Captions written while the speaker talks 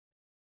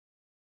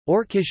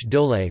Orkish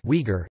Dole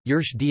Uyghur,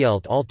 Yersh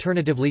Dielt,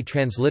 alternatively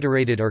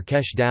transliterated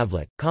Urkesh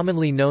Davlet,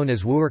 commonly known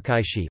as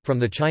Wu'erkaixi from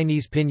the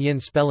Chinese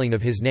pinyin spelling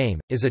of his name,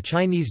 is a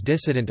Chinese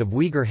dissident of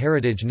Uyghur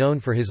heritage known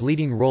for his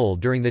leading role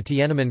during the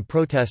Tiananmen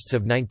protests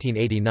of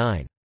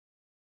 1989.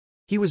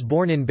 He was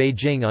born in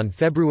Beijing on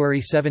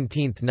February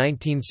 17,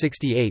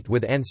 1968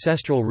 with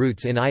ancestral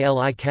roots in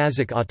Ili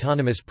Kazakh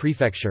Autonomous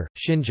Prefecture,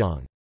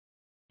 Xinjiang.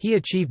 He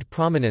achieved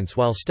prominence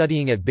while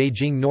studying at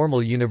Beijing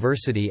Normal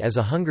University as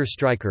a hunger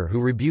striker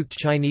who rebuked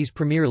Chinese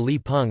Premier Li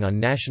Peng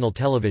on national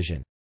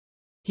television.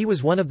 He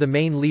was one of the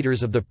main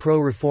leaders of the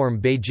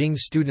pro-reform Beijing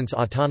Students'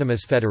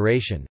 Autonomous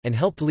Federation, and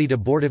helped lead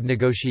abortive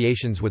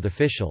negotiations with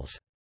officials.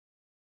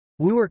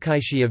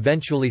 Wu'erkaixi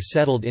eventually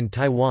settled in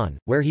Taiwan,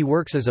 where he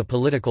works as a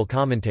political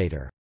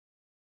commentator.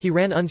 He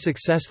ran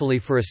unsuccessfully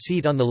for a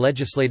seat on the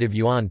Legislative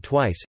Yuan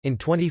twice, in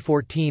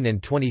 2014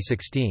 and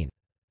 2016.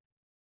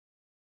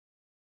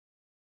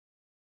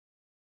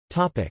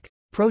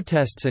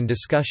 Protests and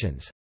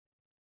discussions.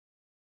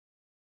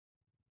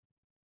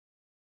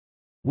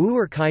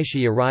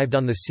 Wu'erkaixi arrived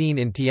on the scene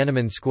in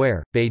Tiananmen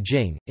Square,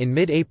 Beijing, in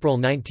mid-April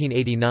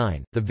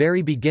 1989, the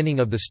very beginning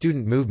of the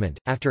student movement,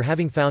 after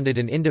having founded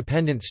an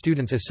independent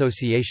students'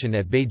 association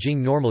at Beijing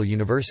Normal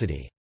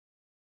University.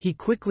 He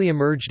quickly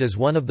emerged as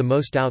one of the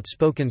most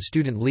outspoken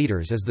student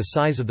leaders as the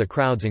size of the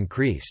crowds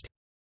increased.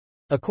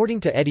 According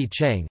to Eddie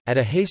Cheng, at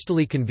a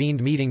hastily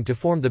convened meeting to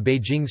form the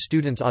Beijing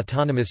Students'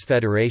 Autonomous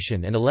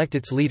Federation and elect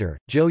its leader,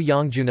 Zhou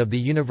Yongjun of the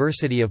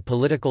University of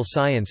Political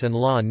Science and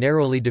Law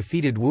narrowly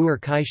defeated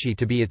Wu'erkaixi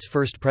to be its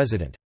first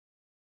president.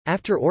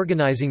 After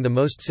organizing the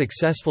most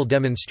successful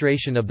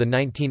demonstration of the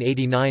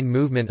 1989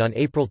 movement on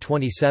April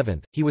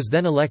 27, he was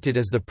then elected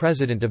as the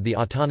president of the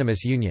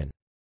Autonomous Union.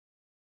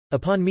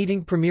 Upon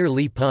meeting Premier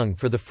Li Peng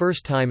for the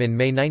first time in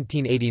May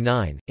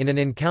 1989, in an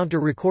encounter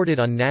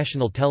recorded on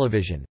national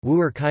television,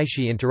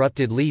 Wu'erkaixi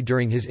interrupted Li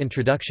during his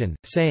introduction,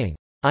 saying,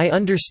 "I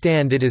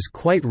understand it is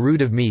quite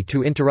rude of me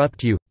to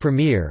interrupt you,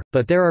 Premier,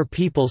 but there are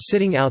people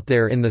sitting out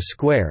there in the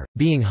square,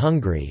 being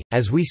hungry,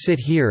 as we sit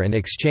here and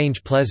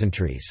exchange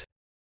pleasantries.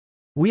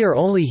 We are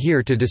only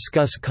here to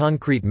discuss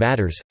concrete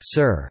matters,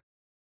 sir."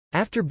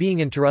 After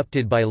being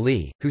interrupted by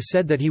Li, who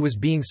said that he was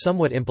being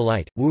somewhat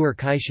impolite,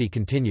 Wu'erkaixi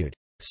continued,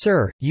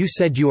 "Sir, you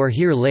said you are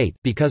here late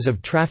because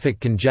of traffic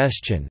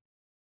congestion.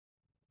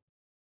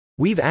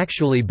 We've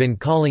actually been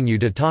calling you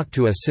to talk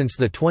to us since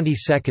the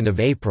 22nd of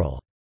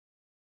April.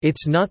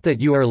 It's not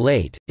that you are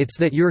late, it's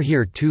that you're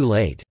here too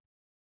late.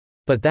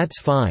 But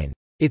that's fine.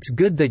 It's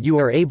good that you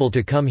are able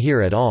to come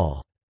here at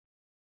all."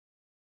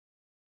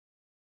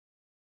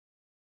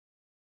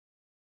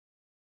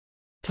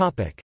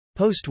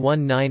 Post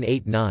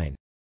 1989.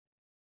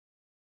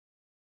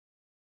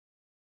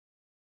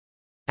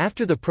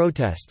 After the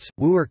protests,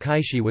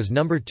 Wu'erkaixi was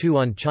number 2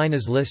 on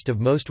China's list of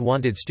most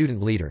wanted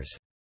student leaders.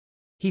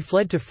 He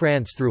fled to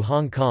France through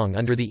Hong Kong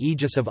under the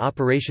aegis of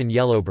Operation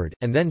Yellowbird,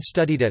 and then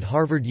studied at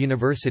Harvard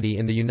University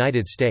in the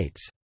United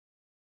States.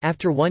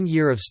 After 1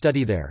 year of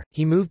study there,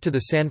 he moved to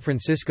the San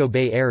Francisco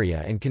Bay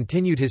Area and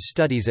continued his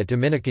studies at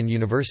Dominican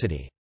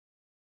University.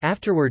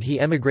 Afterward he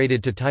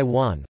emigrated to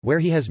Taiwan, where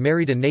he has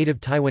married a native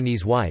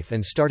Taiwanese wife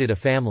and started a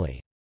family.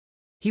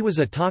 He was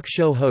a talk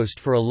show host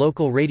for a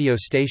local radio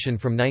station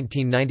from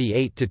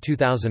 1998 to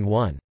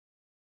 2001.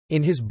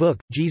 In his book,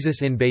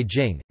 Jesus in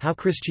Beijing, How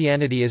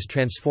Christianity is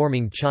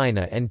Transforming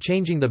China and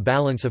Changing the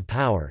Balance of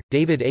Power,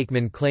 David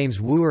Aikman claims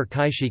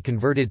Wu'erkaixi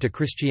converted to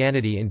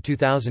Christianity in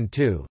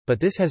 2002,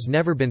 but this has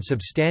never been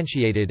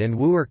substantiated and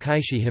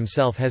Wu'erkaixi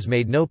himself has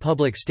made no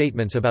public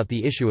statements about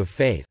the issue of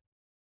faith.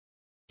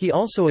 He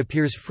also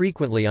appears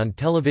frequently on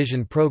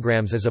television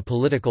programs as a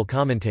political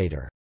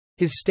commentator.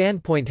 His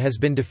standpoint has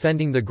been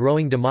defending the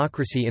growing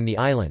democracy in the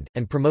island,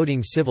 and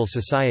promoting civil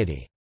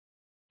society.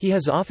 He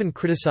has often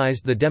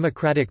criticized the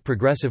Democratic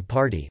Progressive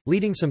Party,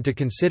 leading some to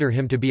consider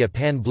him to be a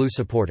pan-blue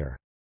supporter.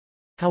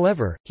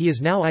 However, he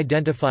is now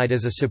identified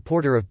as a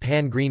supporter of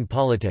pan-green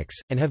politics,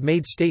 and have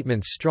made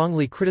statements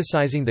strongly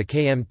criticizing the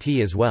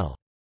KMT as well.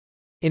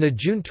 In a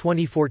June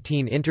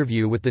 2014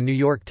 interview with The New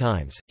York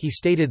Times, he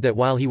stated that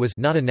while he was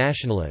not a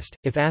nationalist,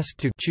 if asked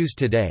to choose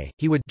today,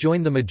 he would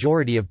join the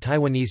majority of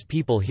Taiwanese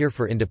people here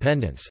for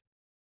independence.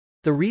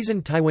 The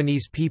reason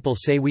Taiwanese people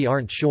say we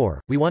aren't sure,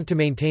 we want to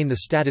maintain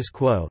the status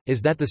quo, is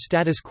that the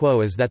status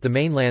quo is that the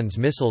mainland's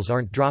missiles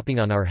aren't dropping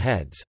on our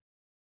heads.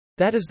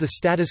 That is the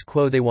status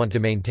quo they want to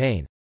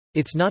maintain.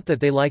 It's not that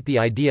they like the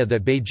idea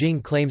that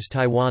Beijing claims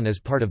Taiwan as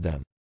part of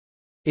them.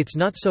 It's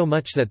not so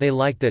much that they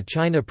like that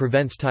China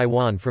prevents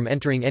Taiwan from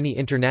entering any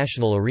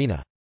international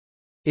arena.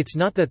 It's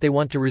not that they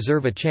want to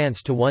reserve a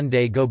chance to one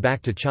day go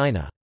back to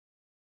China.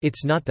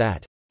 It's not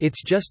that.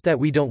 It's just that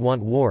we don't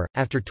want war.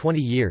 After 20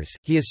 years,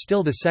 he is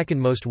still the second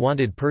most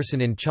wanted person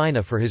in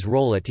China for his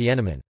role at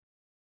Tiananmen.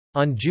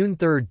 On June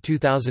 3,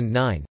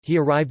 2009, he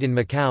arrived in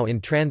Macau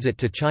in transit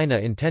to China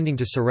intending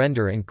to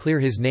surrender and clear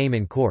his name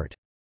in court.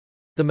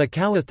 The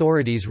Macau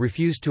authorities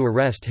refused to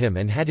arrest him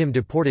and had him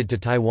deported to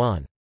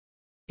Taiwan.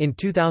 In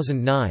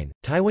 2009,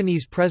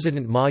 Taiwanese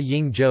President Ma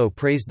Ying-jeou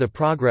praised the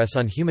progress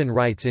on human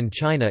rights in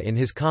China in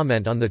his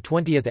comment on the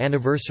 20th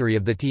anniversary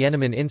of the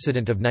Tiananmen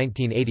incident of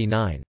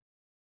 1989.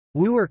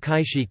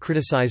 Wu'erkaixi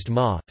criticized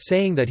Ma,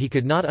 saying that he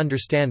could not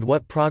understand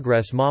what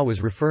progress Ma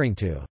was referring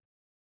to.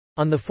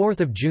 On 4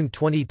 June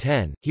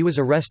 2010, he was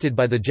arrested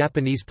by the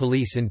Japanese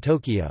police in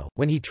Tokyo,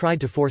 when he tried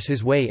to force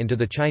his way into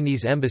the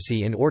Chinese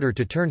embassy in order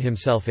to turn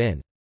himself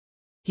in.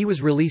 He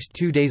was released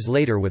 2 days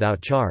later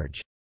without charge.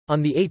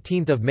 On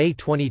 18 May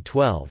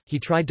 2012, he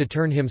tried to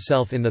turn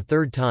himself in the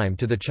third time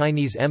to the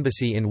Chinese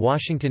embassy in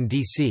Washington,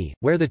 D.C.,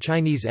 where the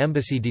Chinese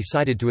embassy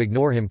decided to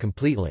ignore him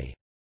completely.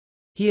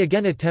 He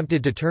again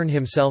attempted to turn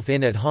himself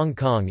in at Hong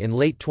Kong in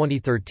late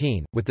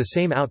 2013, with the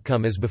same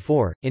outcome as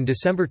before. In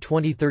December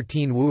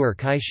 2013,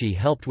 Wu'erkaixi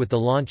helped with the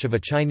launch of a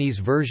Chinese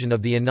version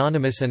of the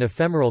anonymous and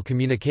ephemeral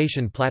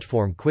communication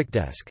platform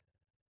QuickDesk.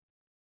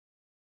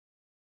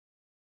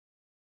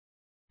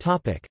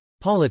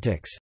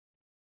 Politics.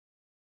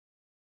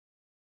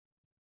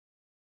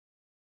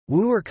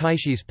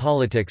 Wu'erkaixi's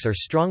politics are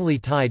strongly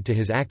tied to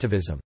his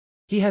activism.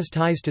 He has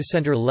ties to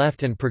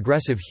center-left and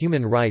progressive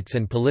human rights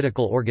and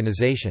political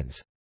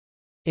organizations.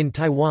 In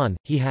Taiwan,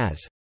 he has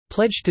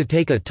pledged to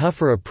take a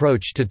tougher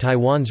approach to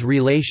Taiwan's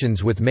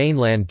relations with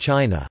mainland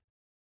China.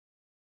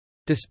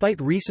 Despite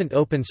recent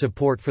open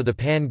support for the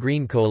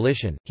Pan-Green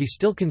Coalition, he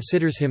still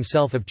considers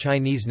himself of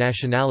Chinese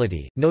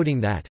nationality, noting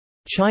that,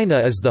 "China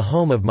is the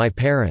home of my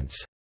parents.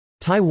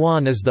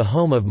 Taiwan is the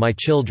home of my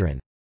children."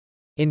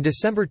 In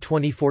December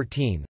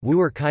 2014,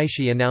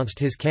 Wu'erkaixi announced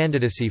his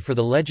candidacy for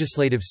the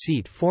legislative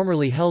seat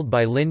formerly held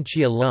by Lin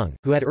Chia-lung,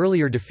 who had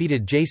earlier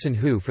defeated Jason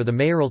Hu for the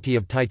mayoralty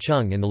of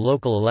Taichung in the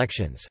local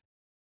elections.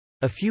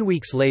 A few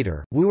weeks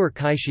later,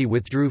 Wu'erkaixi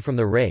withdrew from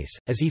the race,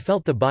 as he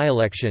felt the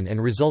by-election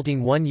and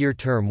resulting one-year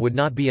term would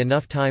not be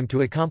enough time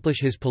to accomplish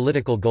his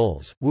political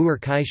goals.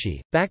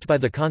 Wu'erkaixi, backed by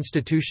the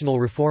Constitutional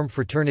Reform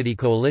Fraternity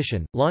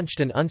Coalition, launched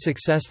an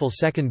unsuccessful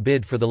second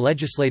bid for the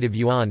Legislative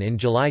Yuan in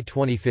July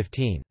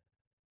 2015.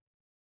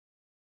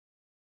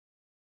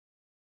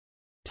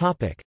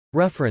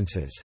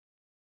 References.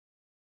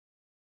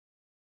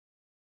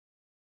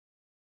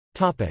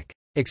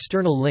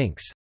 External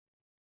links.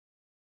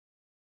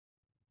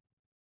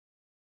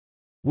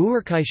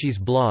 Wu'erkaixi's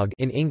blog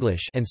in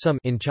English and some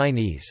in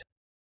Chinese.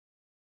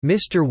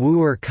 Mr.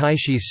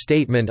 Wu'erkaixi's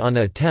statement on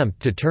attempt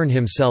to turn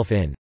himself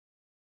in.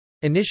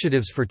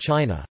 Initiatives for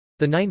China.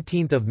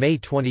 19 May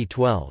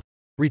 2012.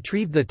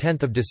 Retrieved 10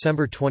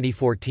 December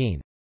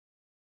 2014.